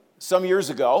Some years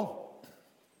ago,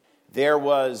 there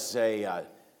was a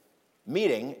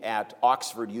meeting at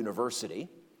Oxford University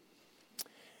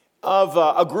of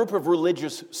a group of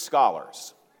religious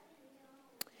scholars.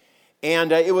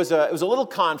 And it was a little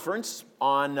conference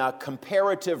on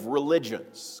comparative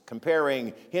religions,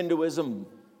 comparing Hinduism,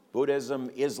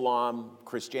 Buddhism, Islam,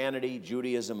 Christianity,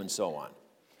 Judaism, and so on.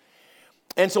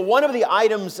 And so one of the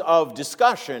items of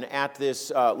discussion at this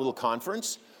little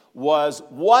conference was,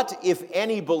 what, if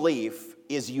any, belief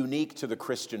is unique to the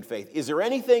Christian faith? Is there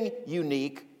anything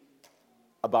unique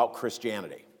about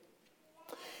Christianity?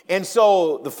 And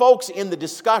so the folks in the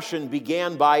discussion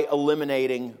began by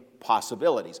eliminating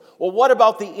possibilities. Well, what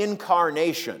about the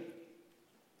incarnation?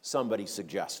 Somebody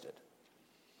suggested.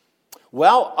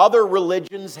 Well, other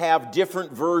religions have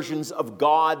different versions of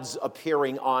gods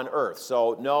appearing on earth.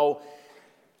 So no,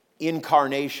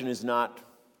 incarnation is not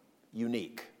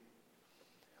unique.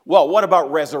 Well, what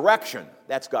about resurrection?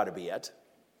 That's got to be it.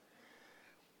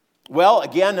 Well,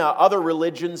 again, other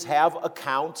religions have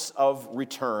accounts of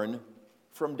return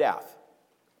from death.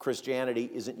 Christianity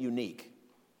isn't unique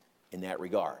in that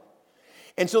regard.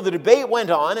 And so the debate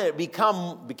went on, and it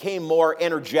became more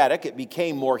energetic, it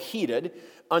became more heated,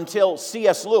 until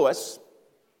C.S. Lewis,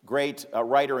 great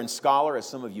writer and scholar, as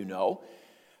some of you know,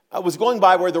 was going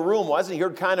by where the room was, and he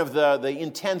heard kind of the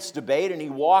intense debate, and he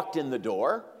walked in the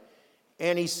door,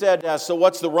 and he said, so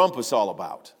what's the rumpus all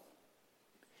about?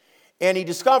 And he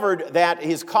discovered that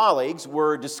his colleagues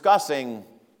were discussing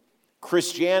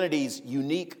Christianity's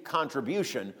unique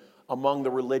contribution among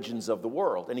the religions of the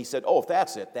world. And he said, if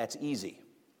that's it, that's easy.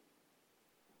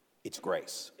 It's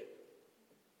grace.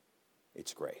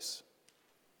 It's grace.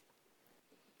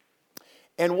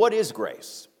 And what is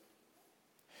grace?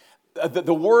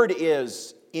 The word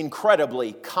is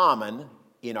incredibly common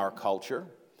in our culture.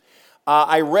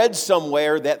 I read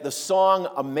somewhere that the song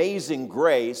Amazing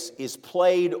Grace is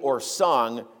played or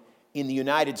sung in the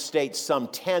United States some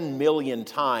 10 million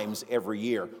times every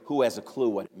year. Who has a clue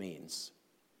what it means?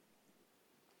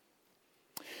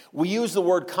 We use the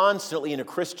word constantly in a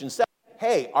Christian setting.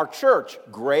 Hey, our church,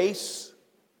 Grace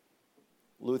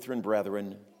Lutheran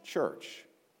Brethren Church.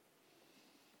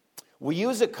 We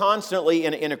use it constantly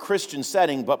in a Christian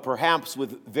setting, but perhaps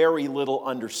with very little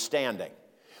understanding.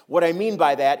 What I mean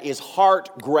by that is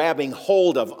heart-grabbing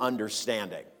hold of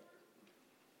understanding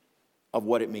of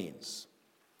what it means.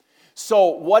 So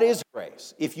what is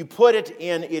grace? If you put it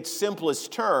in its simplest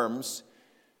terms,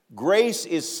 grace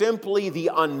is simply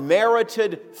the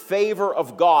unmerited favor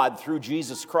of God through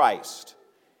Jesus Christ,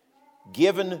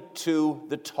 given to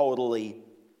the totally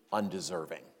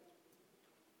undeserving,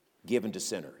 given to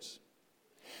sinners.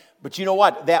 But you know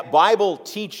what? That Bible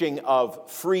teaching of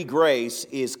free grace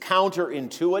is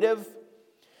counterintuitive.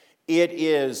 It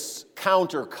is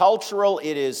countercultural.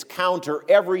 It is counter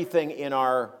everything in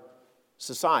our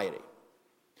society.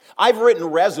 I've written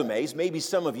resumes. Maybe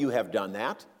some of you have done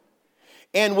that.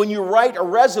 And when you write a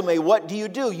resume, what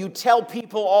do? You tell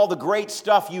people all the great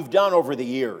stuff you've done over the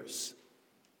years.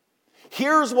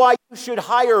 Here's why you should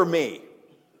hire me.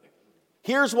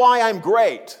 Here's why I'm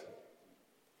great.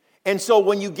 And so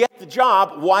when you get the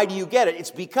job, why do you get it? It's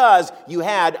because you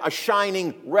had a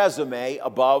shining resume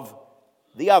above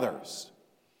the others.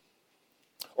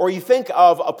 Or you think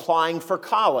of applying for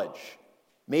college.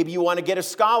 Maybe you want to get a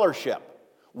scholarship.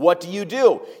 What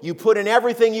do? You put in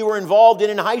everything you were involved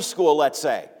in high school, let's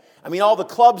say. I mean, all the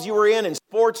clubs you were in and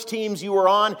sports teams you were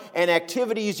on and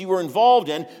activities you were involved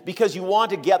in because you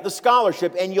want to get the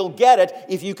scholarship. And you'll get it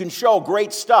if you can show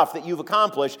great stuff that you've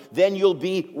accomplished. Then you'll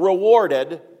be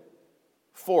rewarded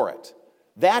for it.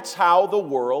 That's how the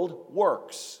world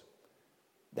works.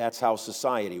 That's how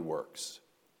society works.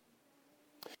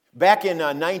 Back in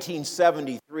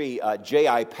 1973,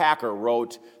 J.I. Packer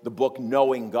wrote the book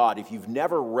Knowing God. If you've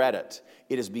never read it,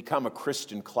 it has become a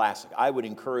Christian classic. I would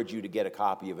encourage you to get a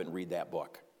copy of it and read that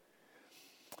book.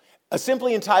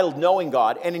 Simply entitled Knowing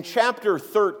God, and in chapter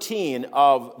 13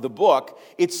 of the book,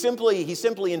 he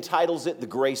simply entitles it The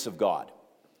Grace of God.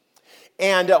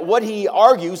 And what he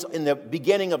argues in the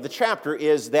beginning of the chapter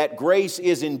is that grace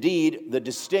is indeed the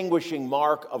distinguishing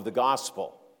mark of the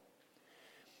gospel.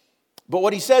 But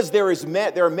what he says, there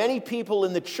are many people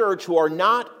in the church who are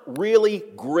not really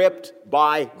gripped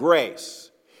by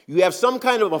grace. You have some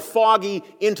kind of a foggy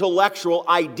intellectual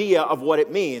idea of what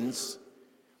it means.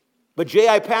 But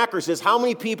J.I. Packer says, how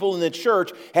many people in the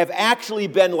church have actually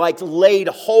been laid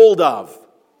hold of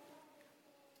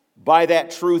by that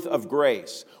truth of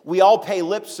grace? We all pay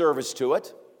lip service to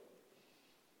it.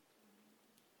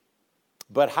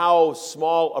 But how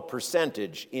small a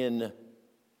percentage in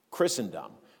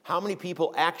Christendom How many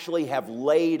people actually have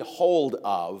laid hold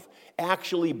of,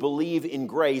 actually believe in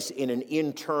grace in an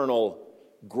internal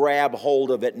grab hold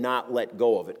of it, not let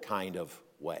go of it kind of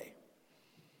way?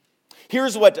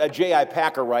 Here's what J.I.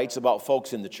 Packer writes about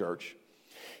folks in the church.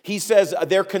 He says,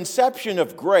 their conception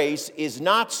of grace is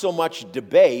not so much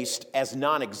debased as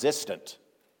non-existent.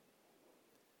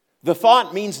 The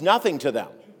thought means nothing to them.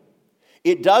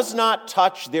 It does not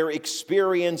touch their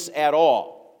experience at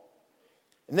all.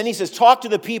 And then he says, talk to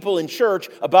the people in church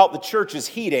about the church's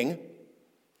heating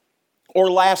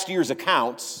or last year's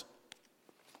accounts,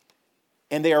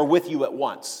 and they are with you at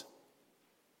once.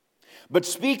 But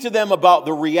speak to them about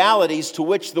the realities to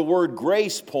which the word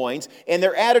grace points, and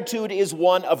their attitude is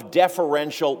one of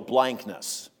deferential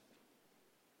blankness.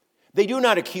 They do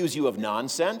not accuse you of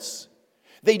nonsense.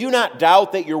 They do not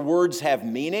doubt that your words have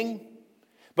meaning,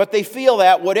 but they feel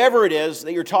that whatever it is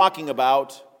that you're talking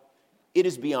about, it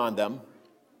is beyond them.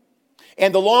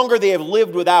 And the longer they have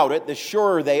lived without it, the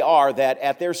surer they are that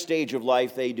at their stage of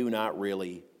life, they do not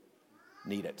really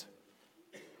need it.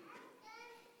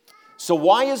 So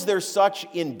why is there such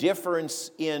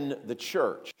indifference in the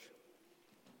church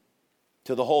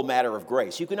to the whole matter of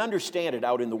grace? You can understand it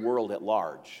out in the world at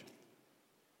large,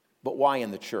 but why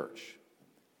in the church?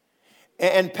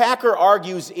 And Packer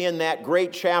argues in that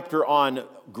great chapter on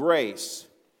grace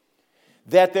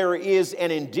that there is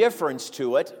an indifference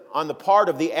to it on the part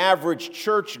of the average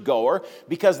churchgoer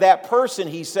because that person,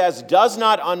 he says, does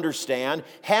not understand,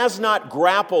 has not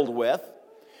grappled with,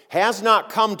 has not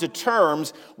come to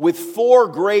terms with four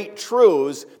great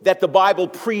truths that the Bible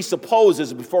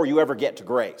presupposes before you ever get to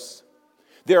grace.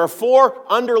 There are four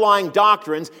underlying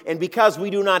doctrines, and because we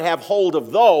do not have hold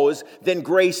of those, then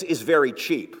grace is very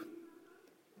cheap.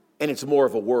 And it's more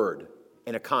of a word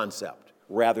and a concept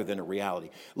rather than a reality.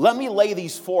 Let me lay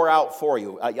these four out for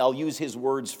you. I'll use his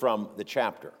words from the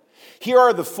chapter. Here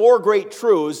are the four great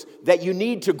truths that you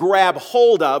need to grab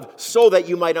hold of so that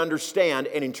you might understand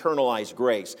and internalize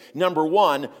grace. Number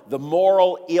one, the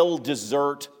moral ill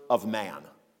desert of man.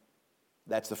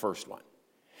 That's the first one.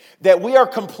 That we are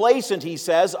complacent, he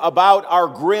says, about our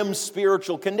grim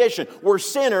spiritual condition. We're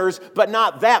sinners, but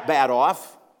not that bad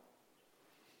off.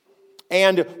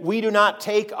 And we do not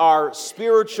take our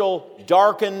spiritual,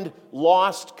 darkened,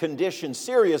 lost condition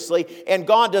seriously, and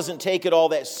God doesn't take it all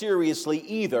that seriously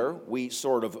either, we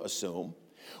sort of assume.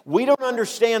 We don't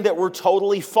understand that we're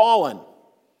totally fallen.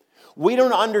 We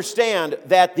don't understand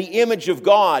that the image of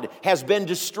God has been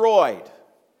destroyed.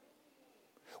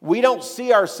 We don't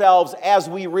see ourselves as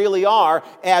we really are,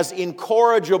 as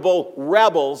incorrigible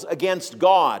rebels against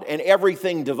God and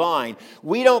everything divine.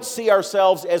 We don't see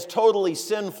ourselves as totally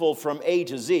sinful from A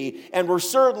to Z, and we're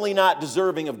certainly not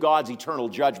deserving of God's eternal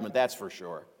judgment, that's for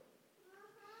sure.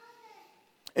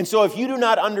 And so if you do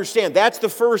not understand, that's the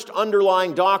first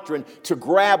underlying doctrine to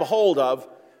grab hold of,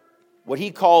 what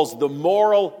he calls the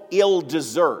moral ill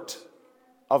desert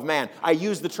of man. I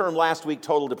used the term last week,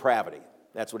 total depravity.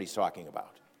 That's what he's talking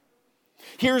about.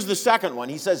 Here's the second one.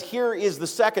 He says, here is the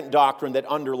second doctrine that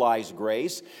underlies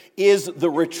grace, is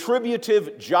the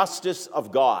retributive justice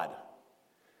of God.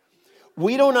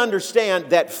 We don't understand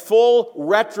that full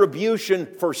retribution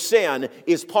for sin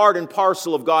is part and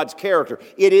parcel of God's character.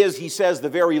 It is, he says, the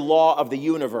very law of the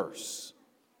universe.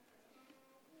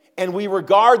 And we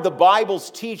regard the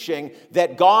Bible's teaching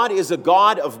that God is a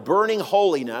God of burning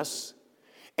holiness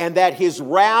and that his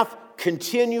wrath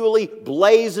continually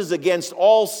blazes against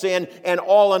all sin and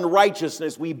all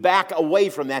unrighteousness. We back away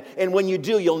from that. And when you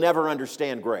do, you'll never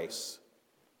understand grace.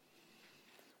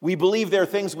 We believe there are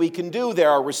things we can do, there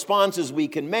are responses we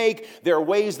can make, there are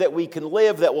ways that we can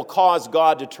live that will cause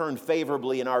God to turn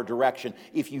favorably in our direction.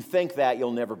 If you think that,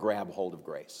 you'll never grab hold of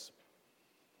grace.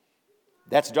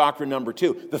 That's doctrine number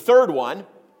two. The third one,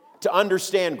 to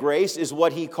understand grace, is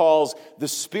what he calls the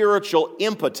spiritual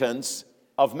impotence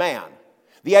of man.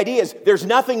 The idea is there's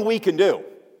nothing we can do,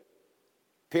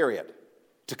 period,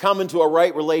 to come into a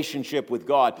right relationship with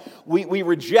God. We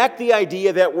reject the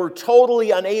idea that we're totally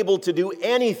unable to do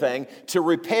anything to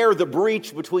repair the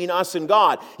breach between us and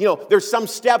God. You know, there's some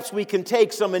steps we can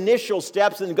take, some initial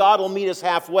steps, and God will meet us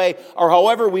halfway, or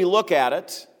however we look at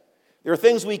it. There are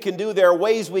things we can do, there are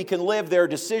ways we can live, there are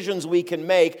decisions we can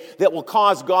make that will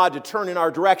cause God to turn in our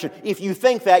direction. If you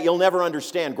think that, you'll never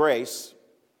understand grace.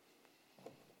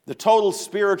 The total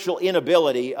spiritual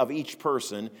inability of each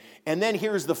person. And then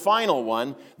here's the final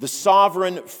one, the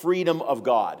sovereign freedom of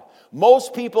God.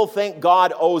 Most people think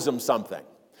God owes them something.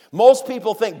 Most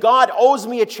people think God owes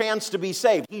me a chance to be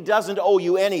saved. He doesn't owe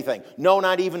you anything. No,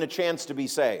 not even a chance to be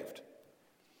saved.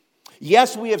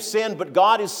 Yes, we have sinned, but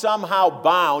God is somehow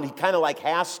bound, he kind of like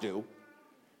has to,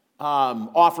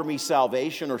 offer me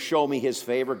salvation or show me his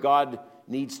favor. God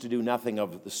needs to do nothing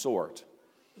of the sort.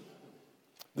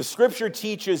 The Scripture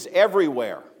teaches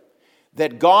everywhere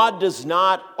that God does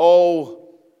not owe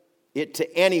it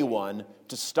to anyone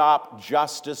to stop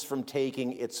justice from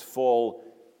taking its full,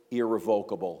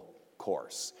 irrevocable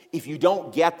course. If you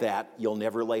don't get that, you'll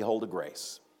never lay hold of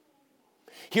grace.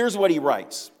 Here's what he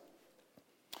writes.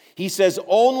 He says,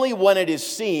 only when it is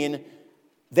seen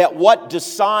that what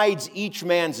decides each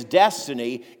man's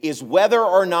destiny is whether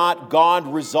or not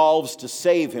God resolves to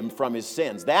save him from his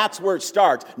sins. That's where it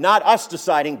starts. Not us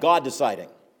deciding, God deciding.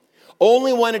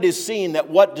 Only when it is seen that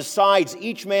what decides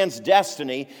each man's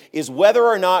destiny is whether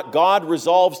or not God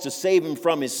resolves to save him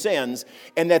from his sins,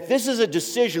 and that this is a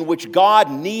decision which God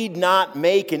need not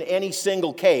make in any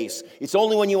single case. It's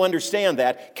only when you understand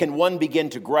that can one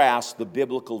begin to grasp the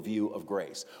biblical view of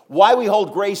grace. Why we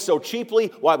hold grace so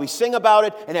cheaply, why we sing about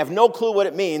it and have no clue what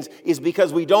it means, is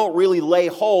because we don't really lay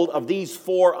hold of these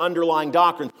four underlying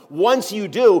doctrines. Once you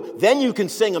do, then you can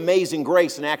sing Amazing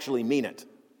Grace and actually mean it.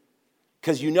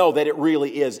 Because you know that it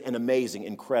really is an amazing,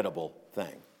 incredible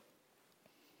thing.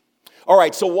 All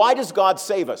right, so why does God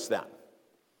save us then?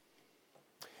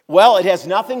 Well, it has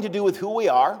nothing to do with who we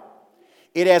are.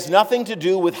 It has nothing to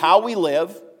do with how we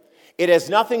live. It has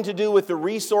nothing to do with the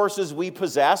resources we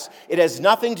possess. It has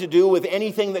nothing to do with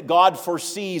anything that God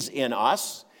foresees in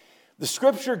us. The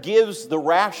Scripture gives the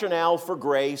rationale for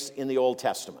grace in the Old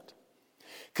Testament.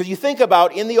 Because you think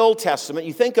about in the Old Testament,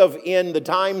 you think of in the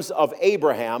times of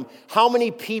Abraham, how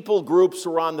many people groups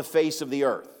were on the face of the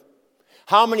earth?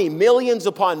 How many millions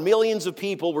upon millions of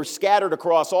people were scattered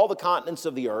across all the continents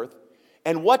of the earth?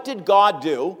 And what did God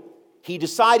do? He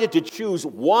decided to choose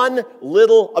one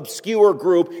little obscure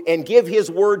group and give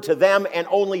his word to them and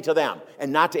only to them,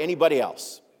 and not to anybody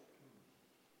else.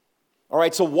 All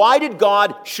right, so why did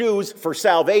God choose for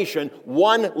salvation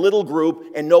one little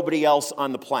group and nobody else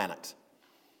on the planet?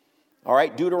 All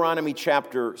right, Deuteronomy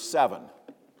chapter 7.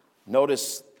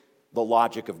 Notice the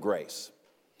logic of grace.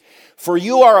 For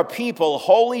you are a people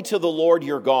holy to the Lord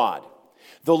your God.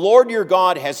 The Lord your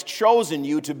God has chosen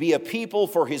you to be a people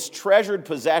for his treasured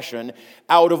possession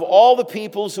out of all the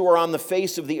peoples who are on the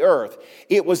face of the earth.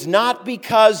 It was not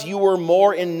because you were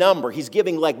more in number. He's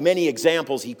giving like many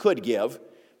examples he could give.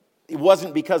 It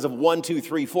wasn't because of 1, 2,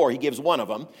 3, 4. He gives one of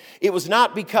them. It was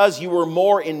not because you were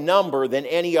more in number than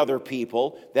any other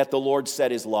people that the Lord set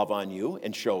his love on you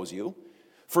and chose you.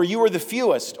 For you are the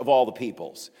fewest of all the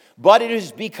peoples. But it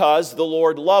is because the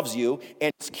Lord loves you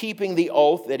and is keeping the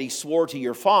oath that he swore to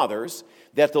your fathers,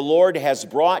 that the Lord has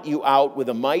brought you out with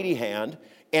a mighty hand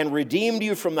and redeemed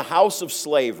you from the house of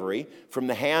slavery, from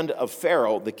the hand of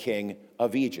Pharaoh, the king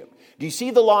of Egypt. Do you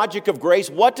see the logic of grace?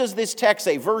 What does this text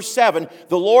say? Verse 7,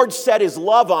 the Lord set his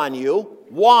love on you.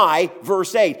 Why?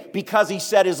 Verse 8, because he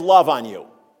set his love on you.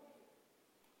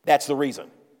 That's the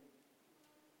reason.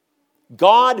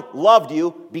 God loved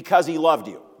you because he loved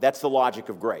you. That's the logic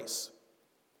of grace.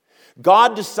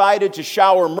 God decided to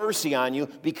shower mercy on you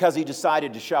because he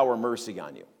decided to shower mercy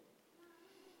on you.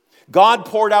 God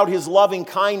poured out his loving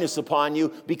kindness upon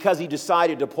you because he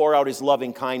decided to pour out his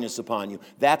loving kindness upon you.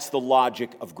 That's the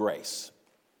logic of grace.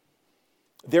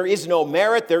 There is no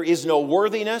merit, there is no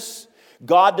worthiness.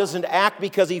 God doesn't act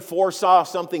because he foresaw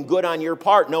something good on your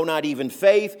part. No, not even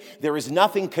faith. There is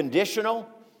nothing conditional.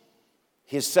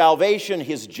 His salvation,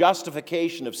 his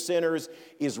justification of sinners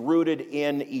is rooted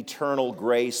in eternal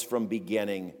grace from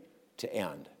beginning to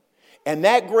end. And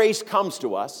that grace comes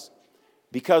to us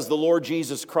because the Lord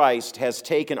Jesus Christ has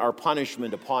taken our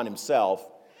punishment upon himself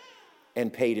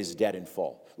and paid his debt in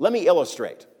full. Let me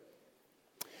illustrate.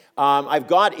 I've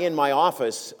got in my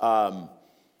office a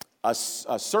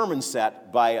sermon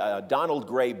set by Donald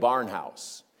Gray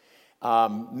Barnhouse.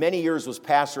 Many years was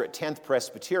pastor at 10th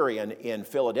Presbyterian in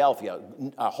Philadelphia,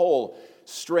 a whole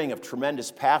string of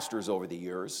tremendous pastors over the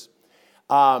years.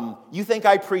 You think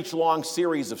I preach long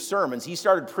series of sermons. He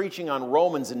started preaching on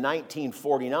Romans in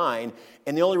 1949,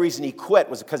 and the only reason he quit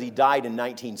was because he died in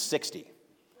 1960.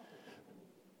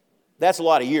 That's a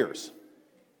lot of years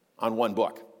on one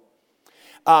book.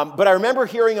 But I remember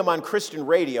hearing him on Christian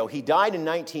radio. He died in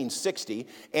 1960,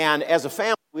 and as a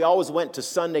family, we always went to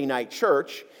Sunday night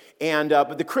church.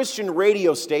 But the Christian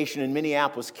radio station in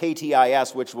Minneapolis,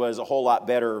 KTIS, which was a whole lot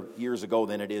better years ago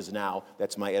than it is now,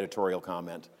 that's my editorial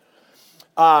comment,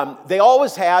 they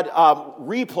always had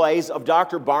replays of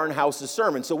Dr. Barnhouse's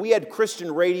sermon. So we had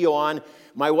Christian radio on.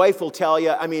 My wife will tell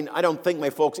you, I don't think my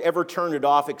folks ever turned it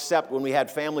off except when we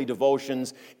had family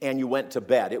devotions and you went to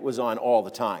bed. It was on all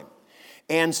the time.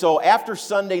 And so after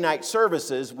Sunday night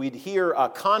services, we'd hear a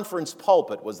Conference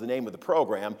Pulpit was the name of the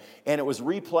program, and it was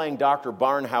replaying Dr.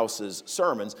 Barnhouse's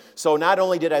sermons. So not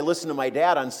only did I listen to my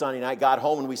dad on Sunday night, got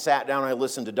home and we sat down and I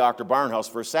listened to Dr. Barnhouse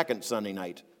for a second Sunday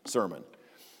night sermon.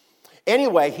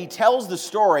 Anyway, he tells the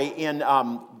story in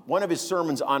one of his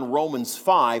sermons on Romans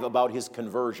 5 about his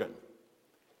conversion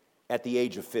at the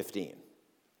age of 15.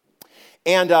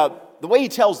 And the way he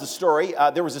tells the story,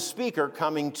 there was a speaker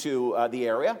coming to the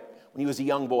area when he was a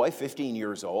young boy, 15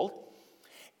 years old.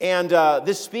 And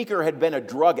this speaker had been a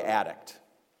drug addict,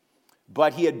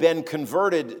 but he had been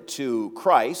converted to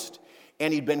Christ,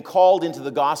 and he'd been called into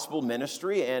the gospel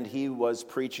ministry, and he was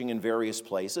preaching in various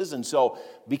places. And so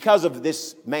because of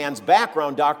this man's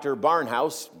background, Dr.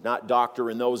 Barnhouse, not doctor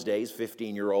in those days,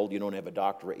 15-year-old, you don't have a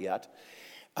doctorate yet,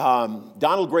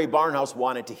 Donald Gray Barnhouse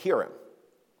wanted to hear him.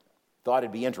 Thought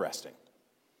it'd be interesting.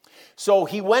 So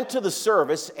he went to the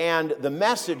service, and the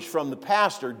message from the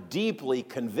pastor deeply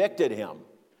convicted him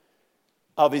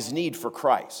of his need for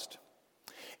Christ.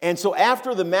 And so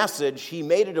after the message, he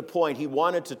made it a point he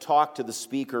wanted to talk to the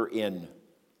speaker in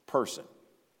person.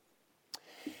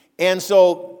 And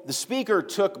so the speaker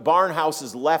took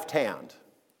Barnhouse's left hand,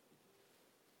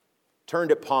 turned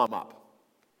it palm up,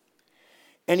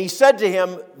 and he said to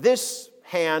him, "This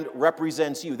hand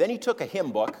represents you." Then he took a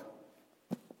hymn book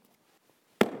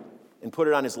and put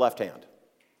it on his left hand.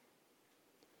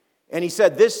 And he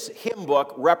said, "This hymn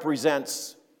book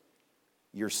represents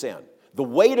your sin. The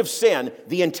weight of sin,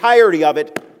 the entirety of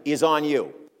it, is on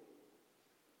you.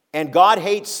 And God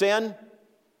hates sin,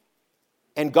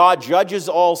 and God judges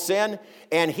all sin,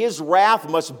 and his wrath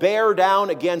must bear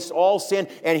down against all sin,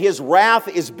 and his wrath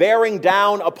is bearing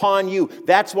down upon you.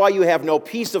 That's why you have no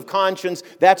peace of conscience.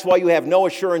 That's why you have no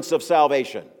assurance of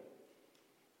salvation.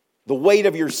 The weight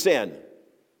of your sin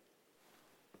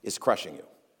is crushing you."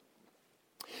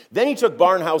 Then he took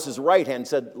Barnhouse's right hand and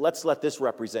said, "Let's let this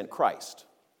represent Christ."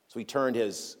 So he turned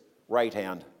his right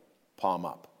hand palm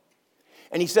up.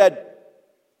 And he said,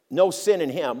 "No sin in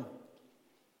him,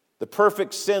 the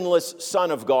perfect sinless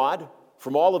Son of God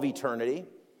from all of eternity,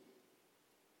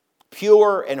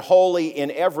 pure and holy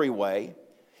in every way.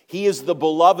 He is the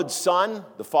beloved Son,"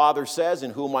 the Father says,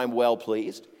 "in whom I'm well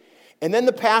pleased." And then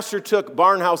the pastor took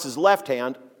Barnhouse's left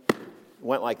hand,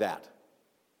 went like that.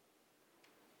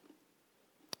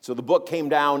 So the book came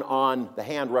down on the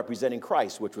hand representing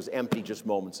Christ, which was empty just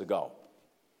moments ago.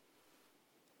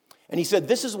 And he said,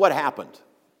 "This is what happened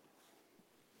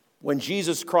when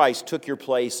Jesus Christ took your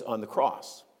place on the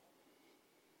cross.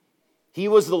 He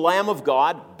was the Lamb of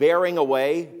God bearing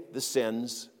away the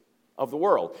sins of the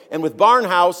world." And with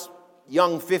Barnhouse,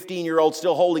 young 15-year-old,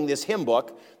 still holding this hymn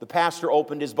book, the pastor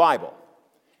opened his Bible.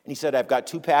 And he said, "I've got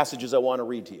two passages I want to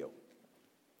read to you."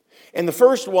 And the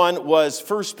first one was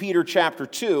 1 Peter chapter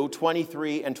 2,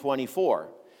 23 and 24,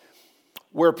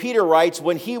 where Peter writes,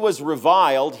 "When he was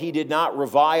reviled, he did not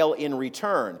revile in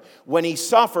return. When he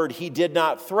suffered, he did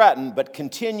not threaten, but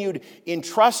continued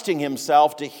entrusting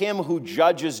himself to him who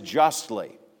judges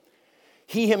justly.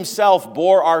 He himself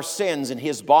bore our sins in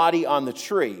his body on the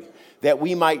tree, that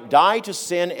we might die to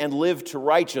sin and live to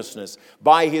righteousness.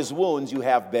 By his wounds you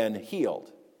have been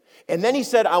healed." And then he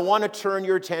said, "I want to turn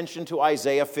your attention to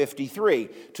Isaiah 53,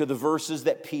 to the verses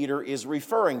that Peter is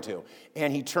referring to."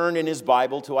 And he turned in his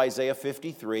Bible to Isaiah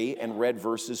 53 and read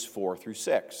verses 4 through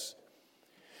 6.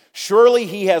 "Surely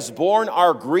he has borne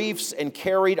our griefs and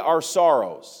carried our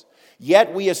sorrows.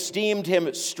 Yet we esteemed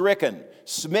him stricken,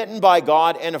 smitten by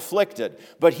God, and afflicted.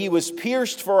 But he was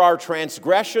pierced for our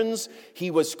transgressions, he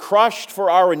was crushed for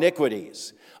our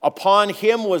iniquities. Upon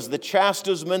him was the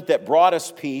chastisement that brought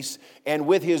us peace, and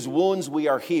with his wounds we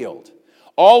are healed.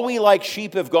 All we like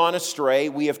sheep have gone astray.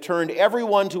 We have turned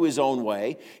everyone to his own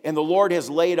way, and the Lord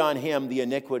has laid on him the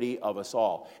iniquity of us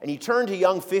all." And he turned to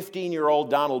young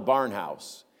 15-year-old Donald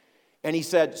Barnhouse, and he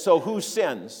said, "So whose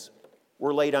sins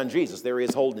were laid on Jesus?" There he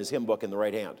is holding his hymn book in the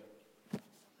right hand.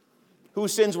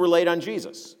 "Whose sins were laid on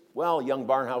Jesus?" Well, young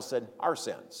Barnhouse said, "Our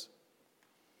sins."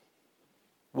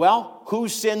 "Well,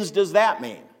 whose sins does that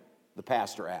mean?" the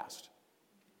pastor asked.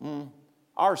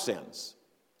 "Our sins,"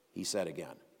 he said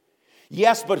again.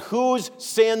 "Yes, but whose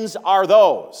sins are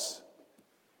those?"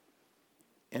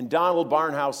 And Donald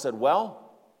Barnhouse said,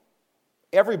 "Well,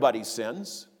 everybody's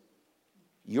sins.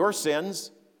 Your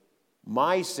sins,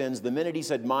 my sins." The minute he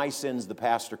said "my sins," the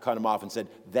pastor cut him off and said,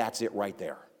 "That's it right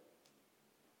there.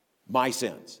 My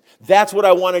sins. That's what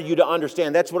I wanted you to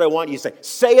understand. That's what I want you to say.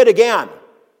 Say it again.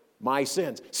 My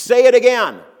sins. Say it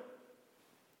again.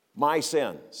 My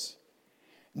sins."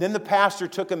 Then the pastor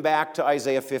took him back to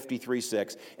Isaiah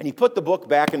 53:6, and he put the book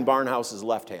back in Barnhouse's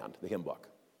left hand, the hymn book.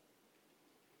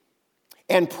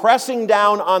 And pressing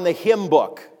down on the hymn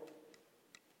book,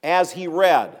 as he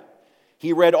read,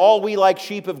 all we like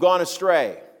sheep have gone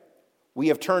astray. We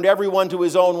have turned everyone to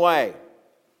his own way.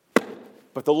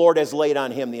 But the Lord has laid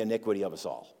on him the iniquity of us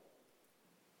all.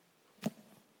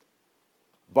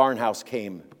 Barnhouse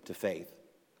came to faith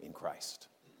in Christ.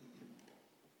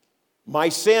 My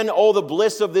sin, oh, the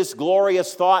bliss of this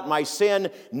glorious thought, my sin,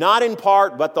 not in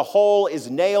part, but the whole, is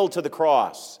nailed to the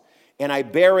cross, and I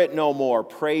bear it no more.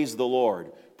 Praise the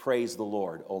Lord,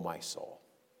 O my soul.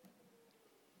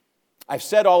 I've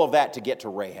said all of that to get to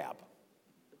Rahab,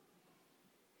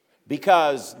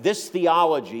 because this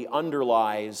theology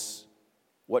underlies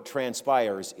what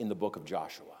transpires in the book of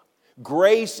Joshua.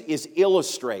 Grace is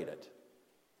illustrated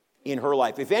in her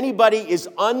life. If anybody is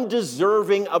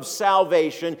undeserving of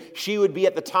salvation, she would be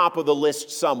at the top of the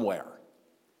list somewhere.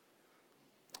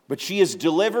 But she is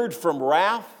delivered from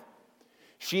wrath.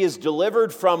 She is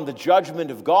delivered from the judgment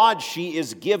of God. She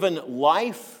is given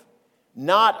life,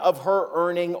 not of her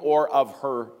earning or of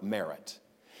her merit.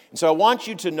 And so I want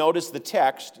you to notice the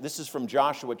text. This is from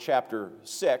Joshua chapter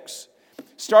 6,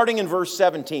 starting in verse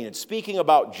 17. It's speaking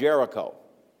about Jericho.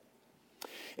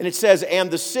 And it says,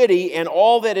 and the city and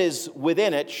all that is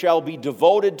within it shall be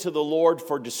devoted to the Lord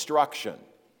for destruction.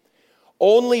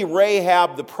 Only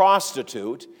Rahab the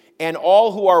prostitute and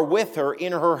all who are with her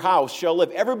in her house shall live.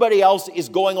 Everybody else is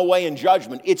going away in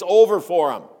judgment. It's over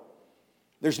for them.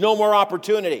 There's no more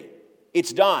opportunity.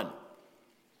 It's done.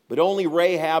 But only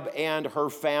Rahab and her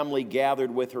family gathered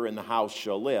with her in the house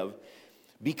shall live,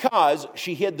 because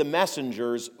she hid the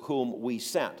messengers whom we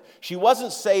sent. She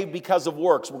wasn't saved because of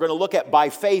works. We're going to look at by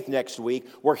faith next week,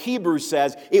 where Hebrews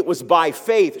says it was by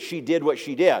faith she did what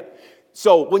she did.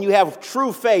 So when you have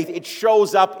true faith, it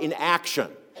shows up in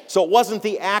action. So it wasn't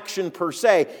the action per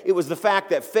se, it was the fact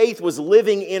that faith was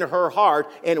living in her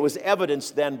heart, and it was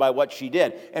evidenced then by what she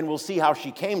did. And we'll see how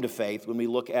she came to faith when we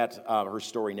look at her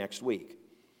story next week.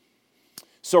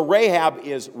 So Rahab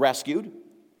is rescued.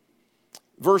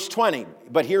 Verse 20,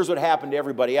 but here's what happened to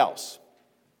everybody else.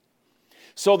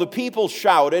 So the people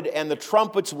shouted, and the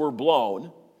trumpets were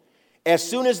blown. As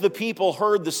soon as the people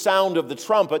heard the sound of the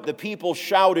trumpet, the people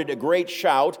shouted a great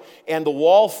shout, and the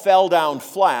wall fell down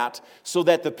flat, so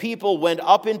that the people went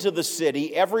up into the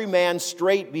city, every man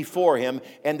straight before him,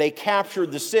 and they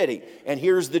captured the city. And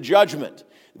here's the judgment.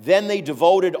 Then they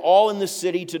devoted all in the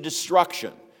city to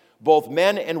destruction, both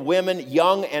men and women,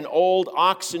 young and old,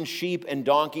 oxen, sheep, and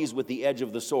donkeys with the edge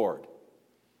of the sword.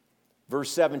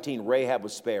 Verse 17, Rahab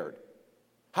was spared.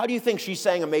 How do you think she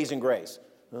sang Amazing Grace?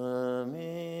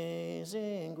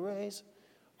 Amazing Grace.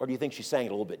 Or do you think she sang it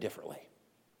a little bit differently?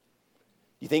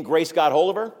 Do you think grace got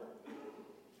hold of her? Do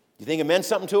you think it meant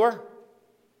something to her?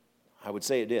 I would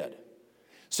say it did.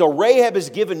 So Rahab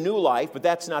is given new life, but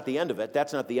that's not the end of it.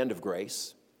 That's not the end of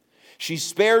grace. She's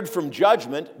spared from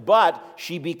judgment, but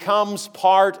she becomes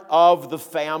part of the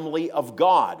family of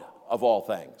God, of all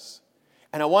things.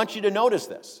 And I want you to notice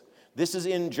this. This is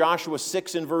in Joshua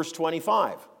 6 and verse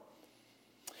 25.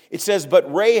 It says,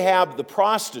 but Rahab the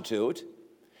prostitute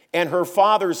and her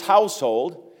father's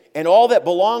household and all that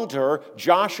belonged to her,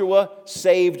 Joshua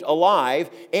saved alive.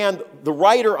 And the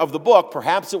writer of the book,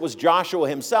 perhaps it was Joshua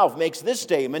himself, makes this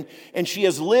statement, and she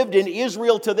has lived in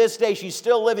Israel to this day. She's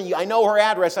still living. I know her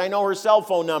address. I know her cell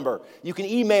phone number. You can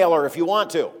email her if you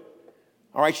want to.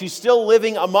 All right, she's still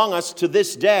living among us to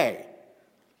this day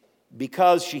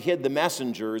because she hid the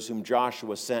messengers whom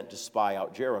Joshua sent to spy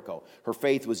out Jericho. Her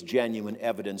faith was genuine,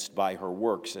 evidenced by her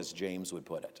works, as James would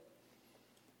put it.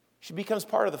 She becomes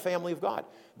part of the family of God.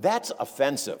 That's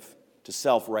offensive to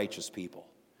self-righteous people.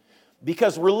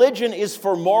 Because religion is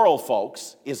for moral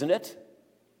folks, isn't it?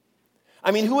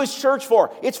 I mean, who is church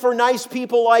for? It's for nice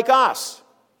people like us,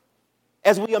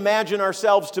 as we imagine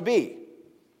ourselves to be.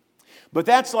 But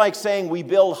that's like saying we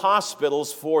build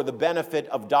hospitals for the benefit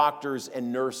of doctors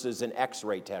and nurses and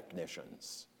x-ray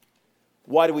technicians.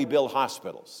 Why do we build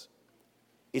hospitals?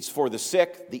 It's for the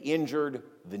sick, the injured,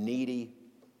 the needy,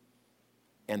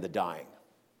 and the dying.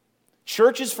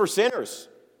 Church is for sinners.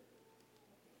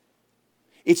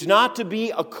 It's not to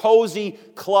be a cozy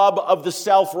club of the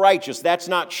self-righteous. That's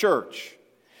not church.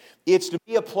 It's to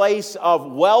be a place of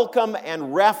welcome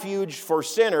and refuge for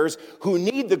sinners who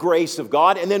need the grace of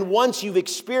God, and then once you've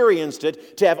experienced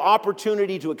it, to have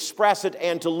opportunity to express it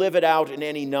and to live it out in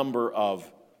any number of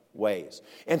ways.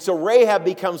 And so Rahab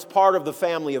becomes part of the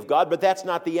family of God, but that's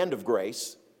not the end of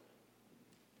grace.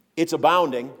 It's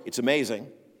abounding. It's amazing.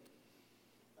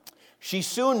 She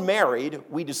soon married,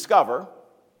 we discover,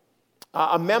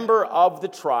 a member of the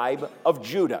tribe of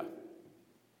Judah.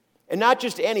 And not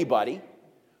just anybody,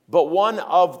 but one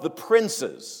of the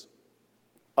princes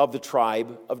of the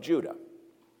tribe of Judah.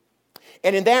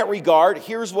 And in that regard,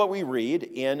 here's what we read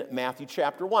in Matthew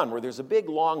chapter 1, where there's a big,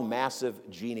 long, massive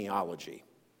genealogy.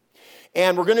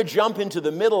 And we're going to jump into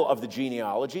the middle of the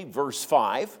genealogy, verse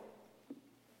 5.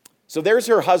 So there's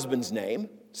her husband's name,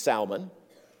 Salmon.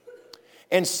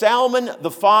 And Salmon,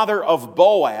 the father of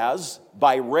Boaz,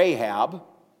 by Rahab.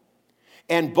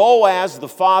 And Boaz, the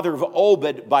father of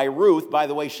Obed, by Ruth. By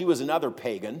the way, she was another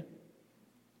pagan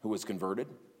who was converted.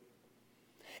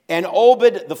 And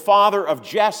Obed, the father of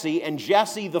Jesse, and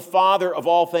Jesse, the father of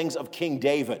all things of King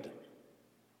David.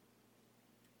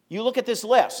 You look at this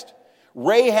list.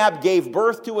 Rahab gave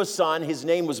birth to a son. His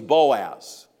name was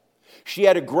Boaz. She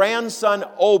had a grandson,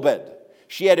 Obed.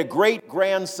 She had a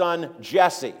great-grandson,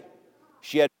 Jesse.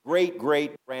 She had a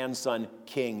great-great-grandson,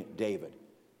 King David.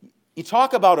 You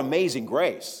talk about amazing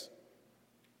grace.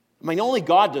 I mean, only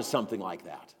God does something like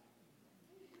that.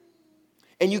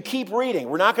 And you keep reading.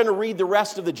 We're not going to read the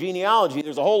rest of the genealogy.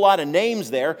 There's a whole lot of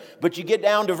names there, but you get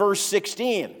down to verse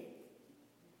 16.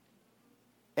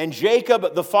 And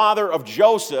Jacob, the father of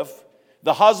Joseph,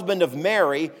 the husband of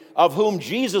Mary, of whom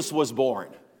Jesus was born,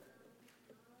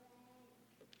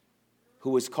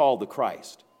 who is called the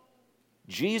Christ.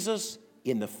 Jesus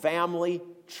in the family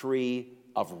tree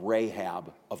of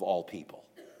Rahab, of all people.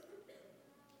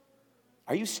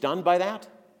 Are you stunned by that?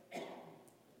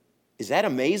 Is that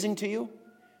amazing to you?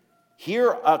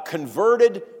 Here, a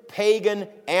converted pagan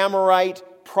Amorite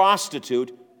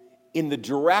prostitute in the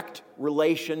direct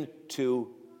relation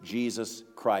to Jesus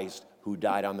Christ, who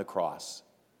died on the cross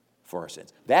for our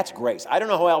sins. That's grace. I don't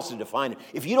know how else to define it.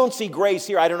 If you don't see grace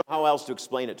here, I don't know how else to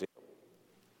explain it to you.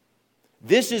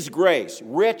 This is grace.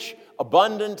 Rich,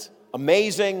 abundant,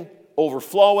 amazing,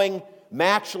 overflowing,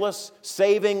 matchless,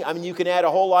 saving. I mean, you can add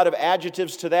a whole lot of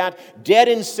adjectives to that. Dead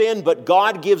in sin, but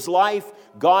God gives life.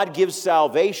 God gives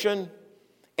salvation.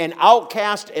 An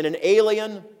outcast and an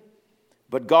alien,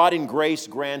 but God in grace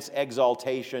grants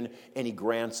exaltation, and He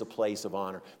grants a place of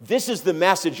honor. This is the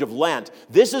message of Lent.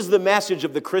 This is the message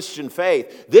of the Christian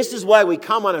faith. This is why we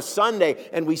come on a Sunday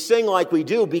and we sing like we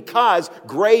do, because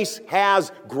grace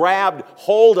has grabbed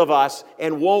hold of us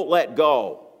and won't let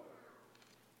go.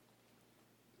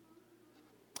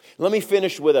 Let me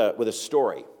finish with a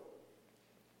story.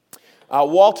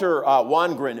 Walter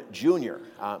Wangren Jr.,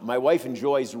 my wife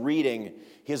enjoys reading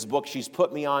his book. She's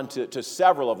put me on to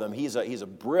several of them. He's a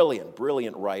brilliant,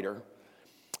 brilliant writer.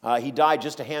 He died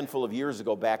just a handful of years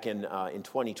ago, back in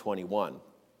 2021.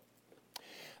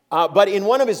 But in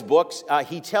one of his books,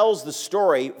 he tells the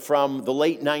story from the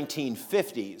late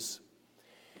 1950s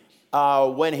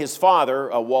when his father,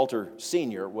 Walter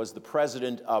Sr., was the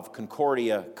president of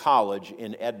Concordia College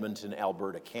in Edmonton,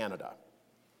 Alberta, Canada.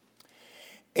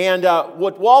 And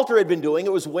what Walter had been doing,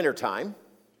 it was wintertime,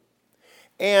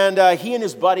 and he and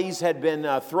his buddies had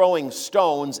been throwing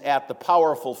stones at the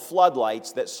powerful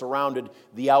floodlights that surrounded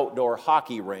the outdoor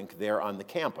hockey rink there on the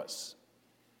campus.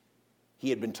 He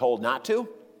had been told not to,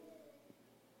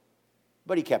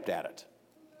 but he kept at it.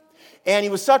 And he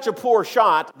was such a poor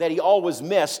shot that he always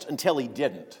missed until he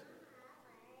didn't.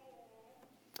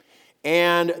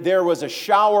 And there was a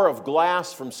shower of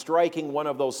glass from striking one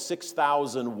of those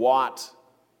 6,000-watt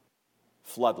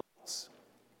floodlights.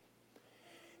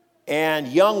 And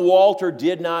young Walter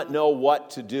did not know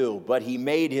what to do, but he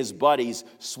made his buddies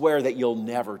swear that you'll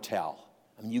never tell.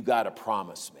 I mean, you got to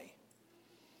promise me.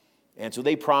 And so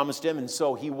they promised him, and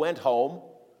so he went home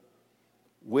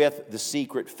with the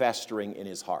secret festering in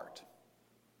his heart.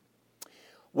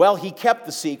 Well, he kept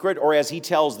the secret, or as he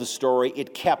tells the story,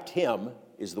 it kept him,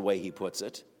 is the way he puts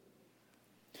it.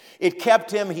 It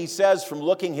kept him, he says, from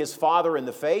looking his father in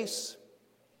the face.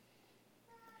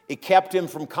 It kept him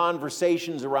from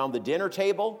conversations around the dinner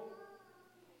table.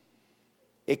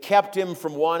 It kept him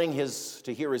from wanting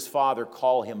to hear his father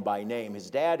call him by name. His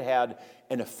dad had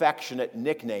an affectionate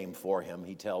nickname for him,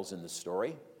 he tells in the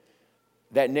story.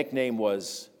 That nickname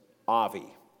was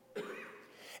Avi.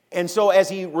 And so as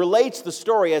he relates the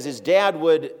story, as his dad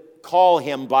would call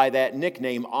him by that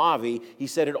nickname, Avi, he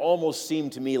said it almost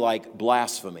seemed to me like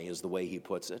blasphemy, is the way he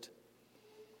puts it.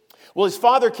 Well, his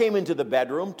father came into the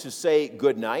bedroom to say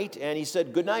goodnight, and he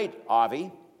said, "Good night,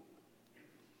 Avi."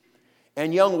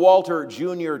 And young Walter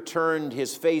Jr. turned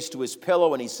his face to his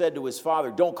pillow, and he said to his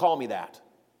father, "Don't call me that."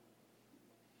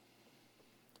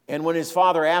 And when his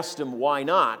father asked him why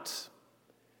not,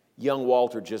 young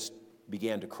Walter just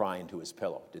began to cry into his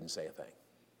pillow, didn't say a thing.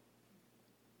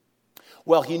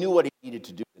 Well, he knew what he needed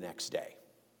to do the next day.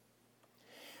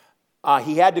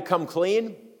 He had to come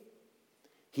clean.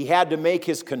 He had to make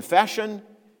his confession.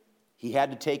 He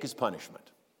had to take his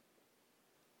punishment.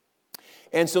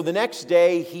 And so the next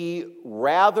day, he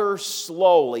rather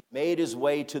slowly made his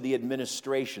way to the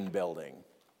administration building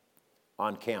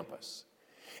on campus.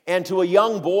 And to a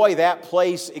young boy, that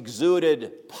place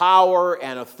exuded power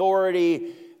and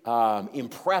authority,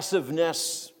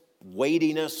 impressiveness,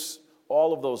 weightiness,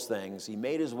 all of those things. He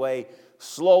made his way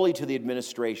slowly to the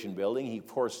administration building. He, of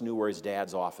course, knew where his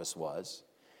dad's office was.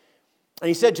 And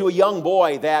he said to a young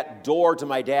boy, that door to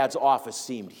my dad's office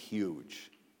seemed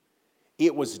huge.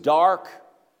 It was dark.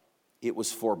 It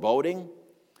was foreboding.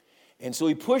 And so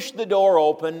he pushed the door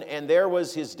open, and there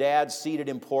was his dad seated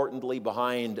importantly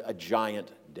behind a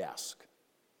giant desk.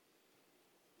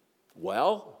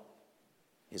 Well,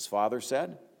 his father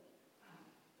said,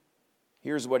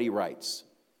 here's what he writes.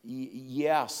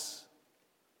 Yes,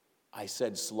 I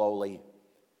said slowly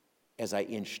as I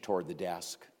inched toward the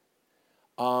desk.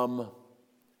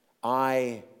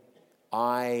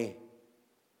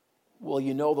 Well,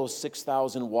 you know those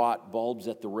 6,000 watt bulbs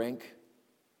at the rink?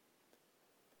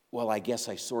 Well, I guess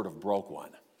I sort of broke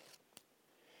one.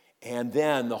 And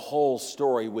then the whole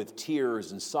story with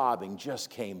tears and sobbing just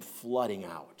came flooding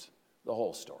out, the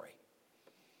whole story.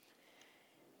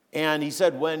 And he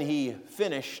said when he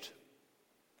finished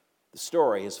the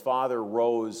story, his father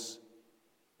rose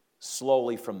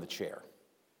slowly from the chair.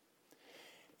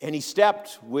 And he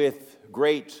stepped with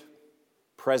great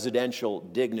presidential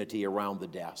dignity around the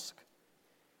desk.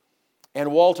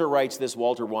 And Walter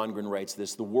Wangen writes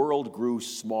this, the world grew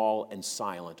small and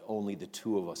silent, only the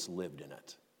two of us lived in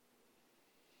it.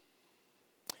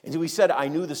 And so he said, I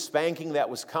knew the spanking that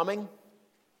was coming.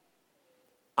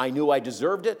 I knew I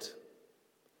deserved it.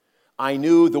 I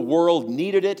knew the world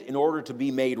needed it in order to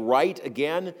be made right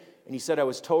again. And he said, I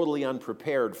was totally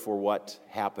unprepared for what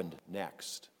happened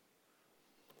next.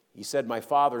 He said, my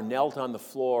father knelt on the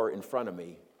floor in front of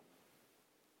me,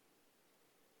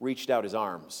 reached out his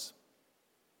arms,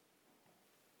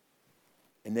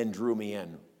 and then drew me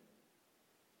in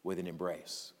with an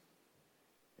embrace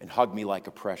and hugged me like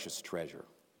a precious treasure.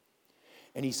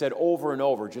 And he said over and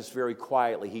over, just very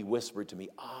quietly, he whispered to me,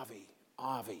 Avi,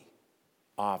 Avi,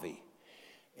 Avi.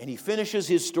 And he finishes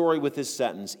his story with this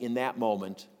sentence, in that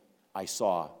moment, I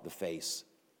saw the face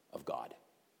of God.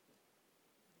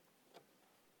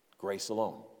 Grace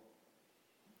alone.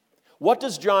 What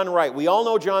does John write? We all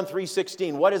know John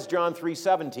 3:16. What does John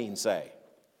 3:17 say?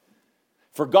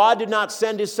 For God did not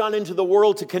send his Son into the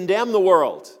world to condemn the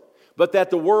world, but that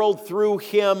the world through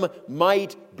him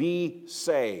might be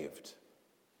saved.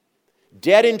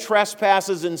 Dead in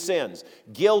trespasses and sins,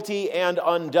 guilty and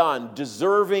undone,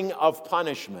 deserving of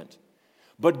punishment.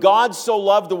 But God so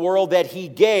loved the world that he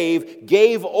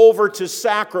gave over to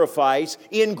sacrifice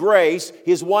in grace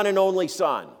his one and only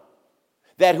Son,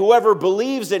 that whoever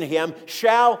believes in him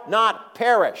shall not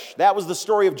perish. That was the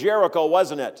story of Jericho,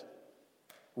 wasn't it?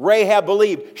 Rahab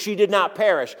believed, she did not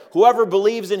perish. Whoever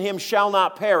believes in him shall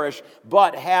not perish,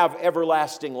 but have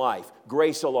everlasting life.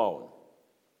 Grace alone.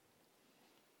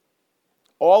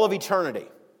 All of eternity,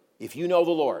 if you know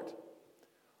the Lord,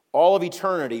 all of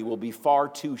eternity will be far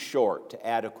too short to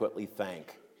adequately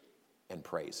thank and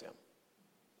praise him.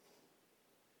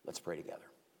 Let's pray together.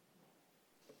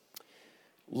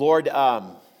 Lord,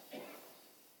 how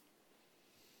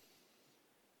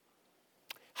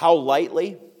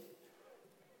lightly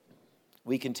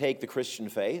we can take the Christian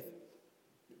faith.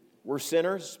 We're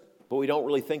sinners, but we don't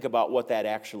really think about what that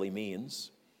actually means.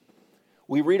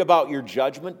 We read about your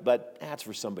judgment, but that's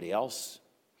for somebody else.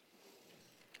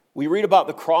 We read about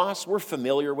the cross. We're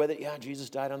familiar with it. Yeah, Jesus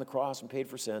died on the cross and paid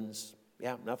for sins.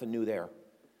 Yeah, nothing new there.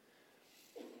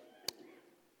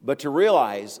 But to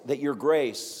realize that your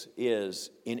grace is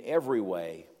in every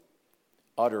way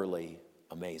utterly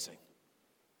amazing.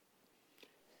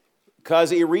 Because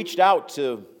he reached out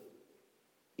to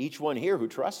each one here who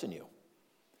trusts in you.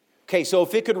 Okay, so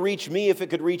if it could reach me, if it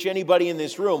could reach anybody in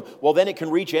this room, well, then it can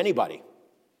reach anybody.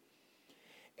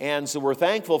 And so we're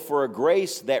thankful for a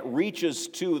grace that reaches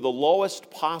to the lowest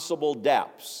possible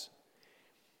depths.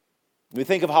 We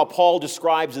think of how Paul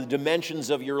describes the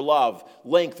dimensions of your love,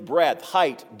 length, breadth,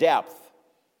 height, depth,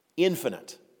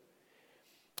 infinite.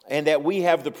 And that we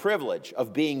have the privilege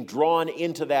of being drawn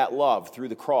into that love through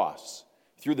the cross,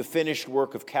 through the finished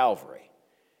work of Calvary.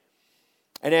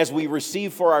 And as we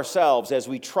receive for ourselves, as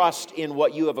we trust in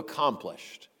what you have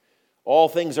accomplished, all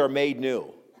things are made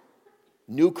new,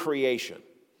 new creation.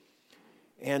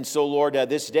 And so, Lord,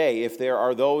 this day, if there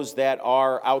are those that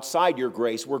are outside your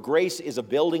grace, where grace is a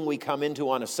building we come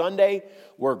into on a Sunday,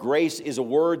 where grace is a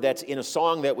word that's in a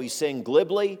song that we sing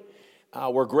glibly,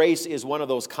 where grace is one of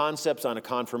those concepts on a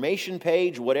confirmation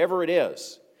page, whatever it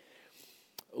is,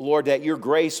 Lord, that your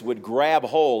grace would grab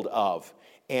hold of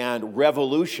and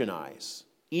revolutionize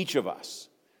each of us,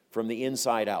 from the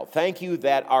inside out. Thank you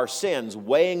that our sins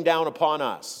weighing down upon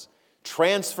us,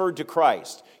 transferred to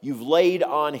Christ, you've laid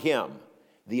on him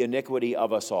the iniquity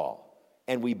of us all,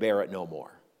 and we bear it no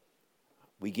more.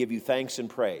 We give you thanks and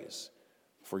praise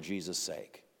for Jesus'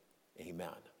 sake. Amen.